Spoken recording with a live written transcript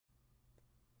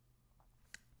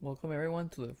Welcome everyone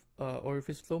to the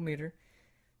Orifice Flowmeter.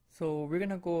 So we're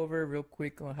gonna go over real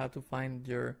quick on how to find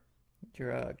your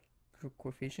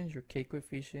coefficients, your K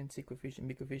coefficient, C coefficient,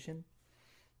 B coefficient.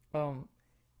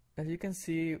 As you can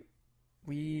see,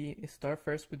 we start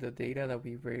first with the data that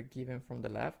we were given from the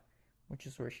lab, which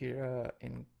is right here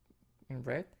in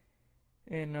red.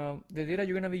 And the data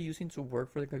you're gonna be using to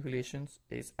work for the calculations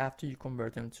is after you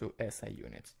convert them to SI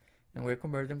units. And we're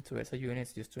converting them to SI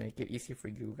units just to make it easy for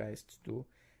you guys to do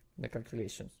the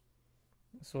calculations.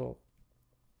 So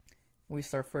we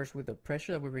start first with the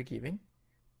pressure that we were given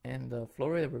and the flow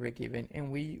rate that we were given,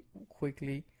 and we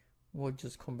quickly will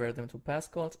just convert them to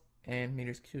pascals and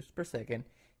meters cubed per second,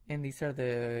 and these are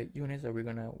the units that we're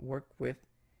gonna work with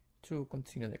to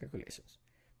continue the calculations.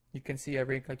 You can see I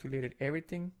already calculated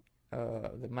everything,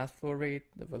 the mass flow rate,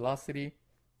 the velocity,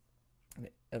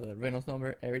 the Reynolds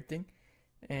number, everything,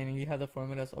 and you have the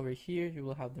formulas over here. You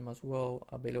will have them as well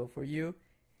available for you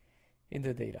in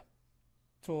the data.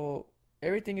 So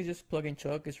everything is just plug and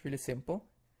chug. It's really simple.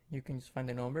 You can just find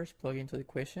the numbers, plug into the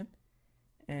equation,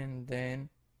 and then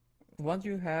once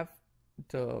you have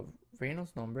the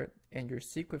Reynolds number and your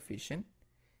C coefficient,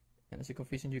 and the C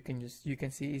coefficient you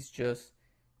can see is just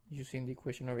using the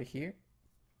equation over here.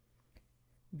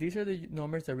 These are the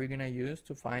numbers that we're gonna use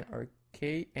to find our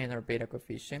K and our beta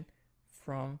coefficient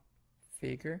from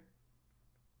figure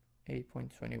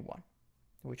 8.21,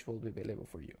 which will be available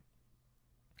for you.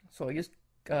 So just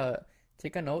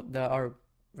take a note that our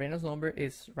Reynolds number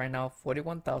is right now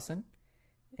 41,000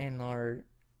 and our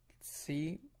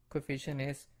C coefficient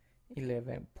is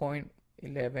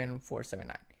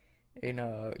 11.11479. And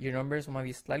your numbers might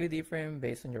be slightly different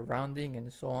based on your rounding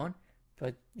and so on,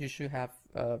 but you should have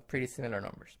pretty similar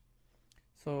numbers.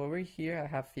 So over here I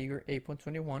have figure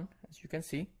 8.21. As you can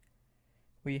see,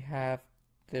 we have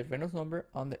the Reynolds number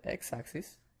on the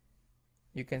x-axis.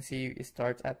 You can see it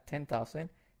starts at 10,000,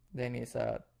 then it's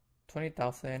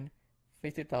 20,000,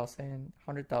 50,000,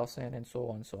 100,000, and so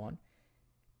on and so on.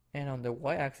 And on the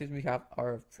y-axis we have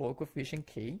our flow coefficient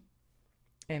K,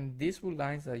 and these blue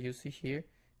lines that you see here,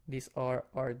 these are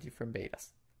our different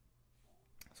betas.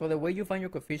 So the way you find your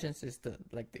coefficients is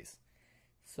like this.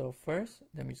 So first,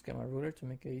 let me just get my ruler to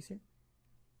make it easier.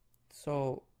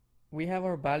 So we have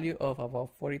our value of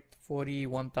about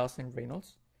 41,000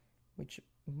 Reynolds, which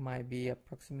might be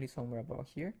approximately somewhere about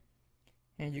here.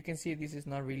 And you can see this is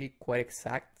not really quite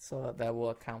exact, so that will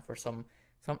account for some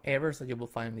errors that you will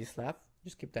find in this lab.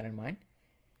 Just keep that in mind.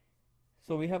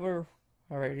 So we have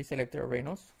already selected our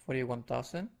Reynolds,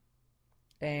 41,000.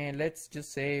 And let's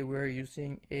just say we're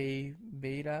using a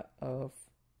beta of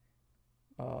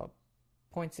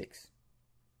 0.6.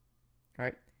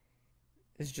 Right?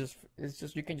 It's just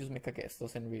you can just make a guess.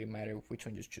 Doesn't really matter which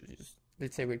one you choose.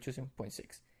 Let's say we're choosing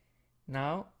 0.6.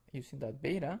 Now, using that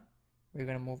beta, we're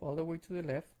gonna move all the way to the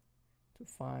left to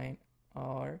find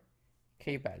our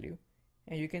K value,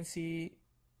 and you can see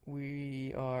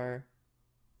we are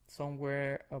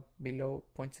somewhere up below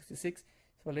 0.66.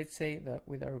 So let's say that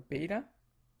with our beta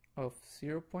of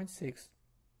 0.6,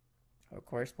 our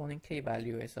corresponding K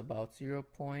value is about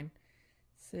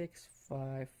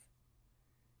 0.655.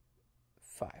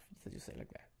 Let's just say like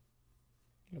that.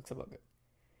 Looks about good.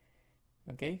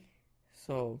 Okay,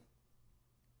 so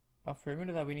a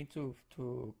formula that we need to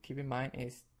keep in mind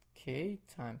is K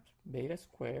times beta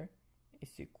squared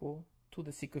is equal to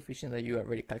the C coefficient that you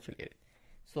already calculated.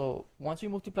 So once you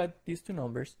multiply these two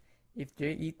numbers, if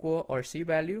they equal our C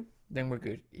value, then we're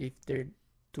good. If they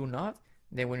do not,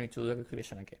 then we need to do the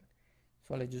calculation again.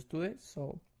 So let's just do it.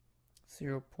 So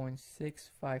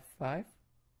 0.655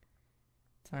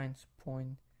 times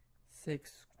 0.6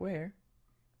 squared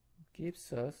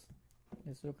gives us,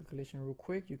 let's do a calculation real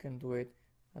quick. You can do it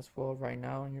as well right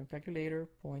now on your calculator.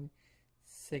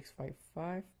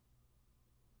 0.655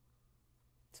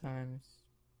 times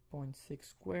 0.6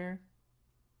 squared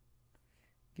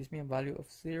gives me a value of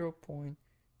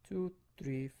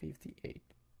 0.2358.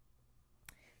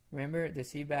 Remember the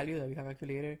C value that we have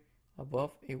calculated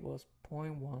above, it was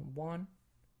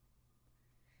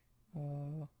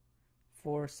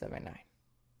 0.11479.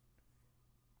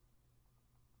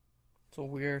 So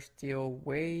we're still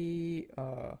way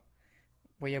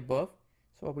above.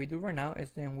 So what we do right now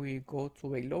is then we go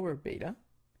to a lower beta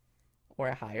or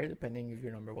a higher, depending if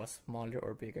your number was smaller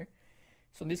or bigger.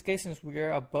 So in this case, since we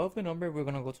are above the number, we're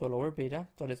gonna go to a lower beta.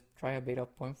 So let's try a beta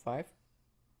of 0.5.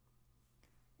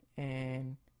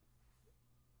 And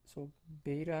so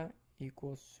beta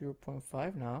equals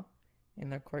 0.5 now,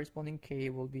 and the corresponding K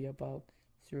will be about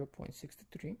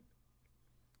 0.63.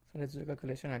 So let's do the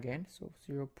calculation again. So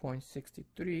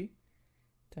 0.63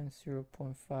 times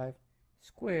 0.5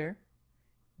 squared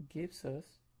gives us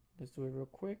Let's do it real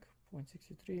quick.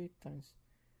 0.63 times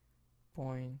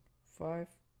 0.5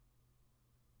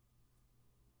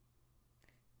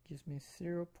 gives me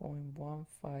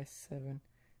 0.1575.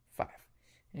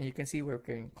 And you can see we're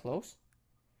getting close,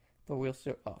 but we're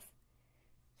still off.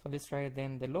 So let's try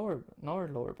then the another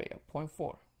lower beta,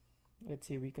 0.4. Let's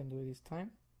see if we can do it this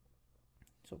time.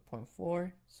 So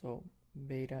 0.4, so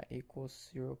beta equals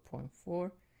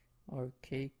 0.4. Our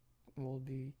K will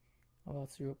be about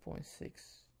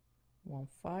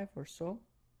 0.615 or so.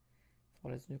 So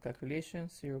let's do calculation.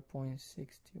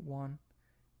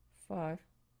 0.615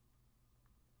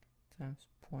 times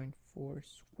 0.4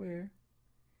 squared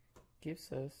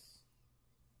gives us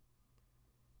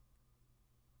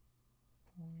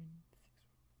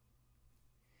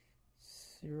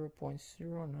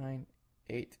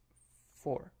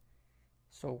 0.0984.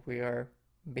 So we are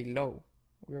below.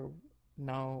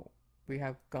 We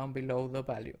have gone below the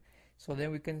value. So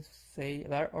then we can say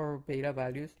that our beta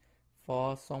values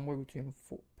fall somewhere between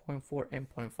 0.4 and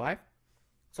 0.5.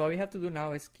 So all we have to do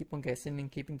now is keep on guessing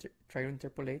and try to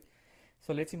interpolate.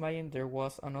 So let's imagine there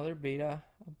was another beta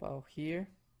about here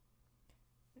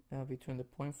between the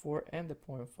 0.4 and the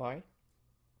 0.5.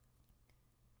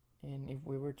 And if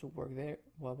we were to work there,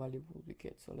 what value would we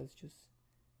get? So let's just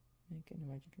make an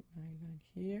imaginary line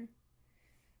here.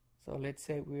 So let's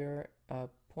say we are at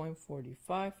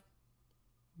 0.45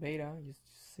 beta,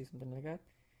 just say something like that,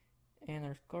 and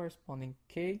our corresponding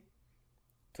K.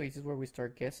 So this is where we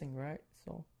start guessing, right?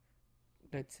 So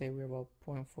let's say we're about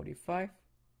 0.45,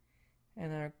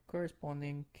 and our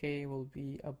corresponding K will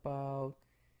be about,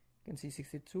 you can see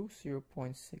 62,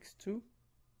 0.62.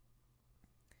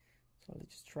 So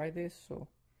let's just try this. So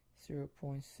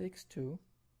 0.62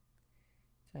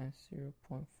 times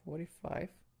 0.45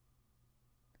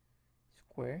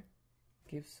 square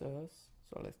gives us,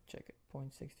 so let's check it,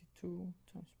 0.62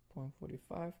 times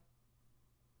 0.45.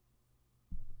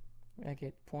 I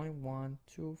get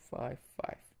 0.1255.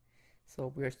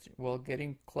 So we're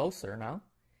getting closer now.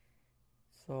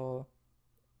 So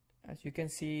as you can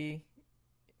see,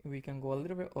 we can go a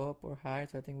little bit up or higher.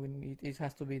 So I think it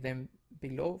has to be then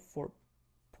below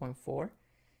 4.4.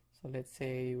 So let's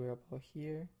say we're about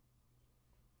here,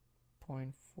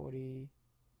 0.42.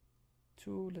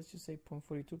 Let's just say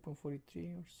 0.42,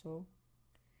 0.43 or so.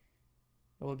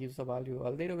 It will give us a value a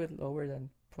little bit lower than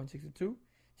 0.62. So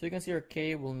you can see our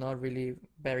K will not really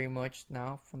vary much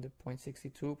now from the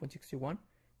 0.62, 0.61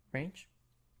 range.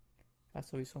 Has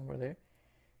to be somewhere there.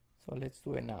 So let's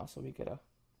do it now. So we get a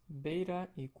beta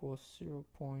equals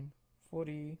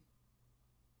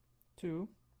 0.42.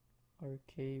 Our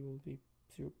K will be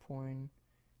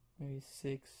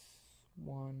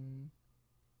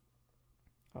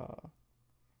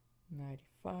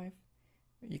 0.695.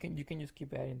 You can just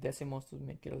keep adding decimals to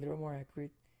make it a little more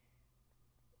accurate.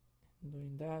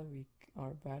 Doing that,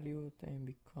 our value then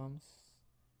becomes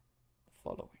the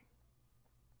following.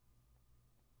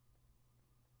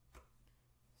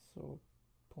 So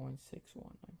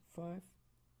 0.6195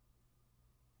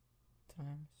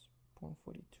 times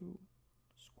 0.42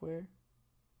 square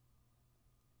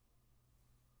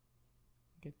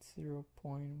gets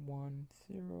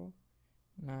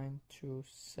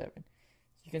 0.10927. So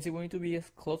you can see we need to be as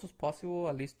close as possible,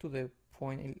 at least to the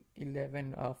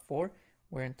 0.114.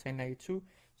 We're in 1092,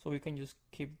 so we can just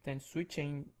keep then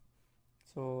switching.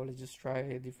 So let's just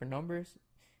try different numbers.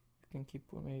 You can keep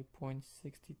maybe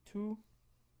 0.62,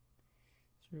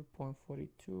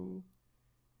 0.42,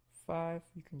 5.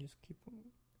 You can just keep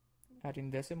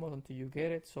adding decimals until you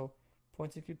get it. So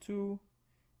 0.62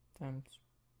 times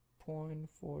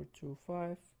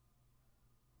 0.425,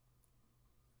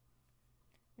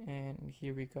 and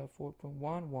here we got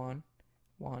 4.1119875.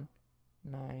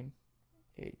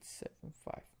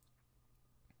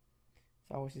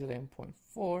 So ours is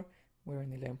 11.4. We're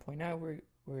in 11.9.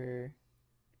 We're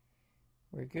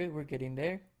good. We're getting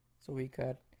there. So we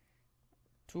got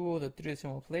 2 of the 3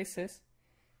 decimal places.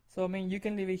 So I mean, you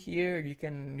can leave it here. You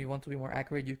can, if you want to be more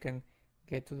accurate, you can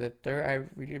get to the third. I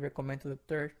really recommend to the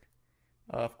third.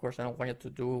 Of course, I don't want you to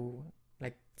do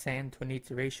like 10, 20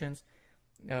 iterations.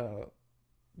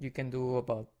 You can do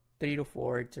about 3 to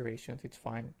 4 iterations. It's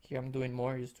fine. Here I'm doing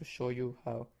more just to show you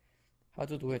how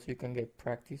to do it so you can get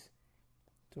practice.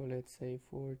 So let's say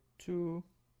for 2,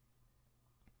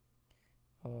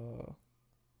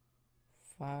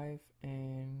 5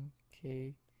 and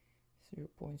K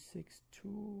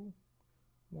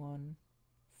 0.6215.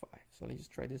 So let's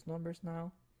just try these numbers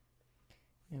now,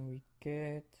 and we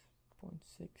get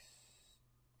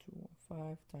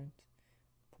 0.6215 times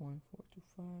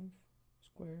 0.425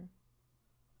 square,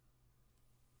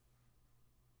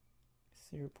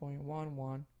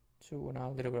 0.11 to now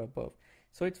a little bit above.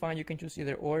 So it's fine, you can choose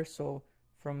either or. So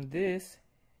from this,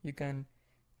 you can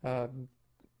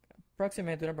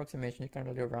approximate, do an approximation, you can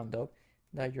really round up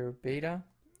that your beta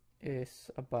is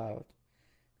about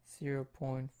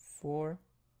 0.42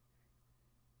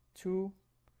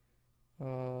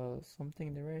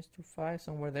 something the rest to 5,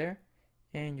 somewhere there,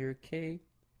 and your K,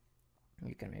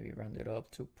 you can maybe round it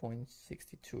up to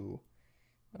 0.62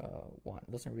 1,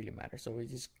 doesn't really matter. So we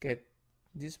just get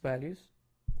these values,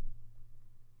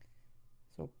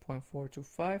 so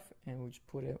 0.425, and we just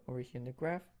put it over here in the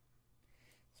graph.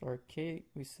 So our K,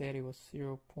 we said it was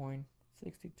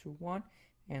 0.621,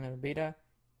 and our beta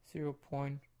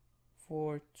 0.425.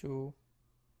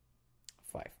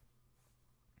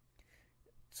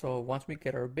 So once we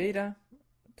get our beta,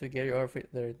 to get your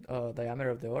the diameter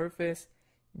of the orifice,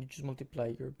 you just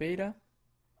multiply your beta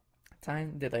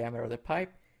times the diameter of the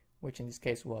pipe, which in this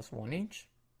case was 1 inch.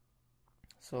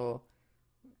 So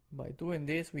by doing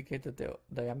this, we get that the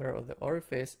diameter of the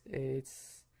orifice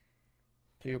is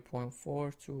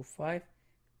 0.425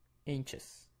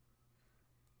 inches.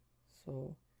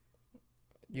 So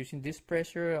using this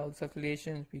pressure, all the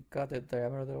calculations, we got that the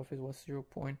diameter of the orifice was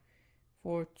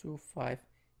 0.425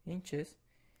 inches.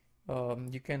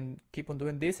 You can keep on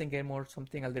doing this and get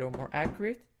something a little more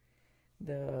accurate.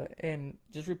 And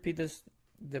just repeat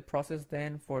the process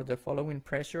then for the following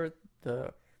pressure,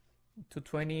 the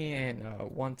 220 and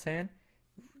 110.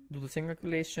 Do the same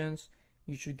calculations.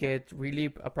 You should get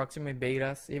really approximate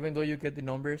betas, even though you get the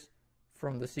numbers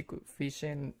from the C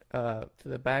coefficient to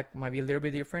the back might be a little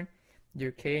bit different.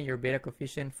 Your K and your beta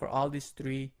coefficient for all these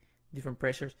 3 different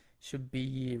pressures should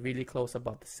be really close,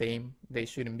 about the same. They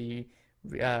shouldn't be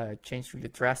changed really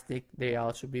drastic. They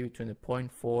all should be between the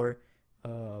 0.4,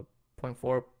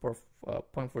 0.4 per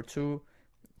 0.42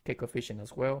 K coefficient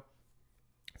as well.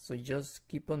 So you just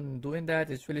keep on doing that.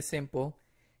 It's really simple,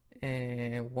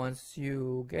 and once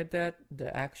you get that,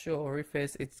 the actual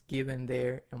orifice, it's given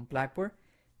there on Blackboard,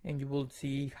 and you will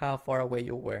see how far away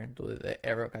you were. Do the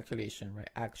error calculation, right?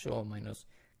 Actual minus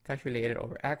calculated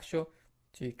over actual,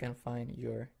 so you can find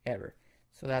your error.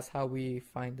 So that's how we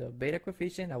find the beta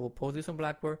coefficient. I will post this on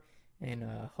Blackboard, and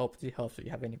hope it helps. If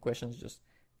you have any questions, just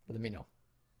let me know.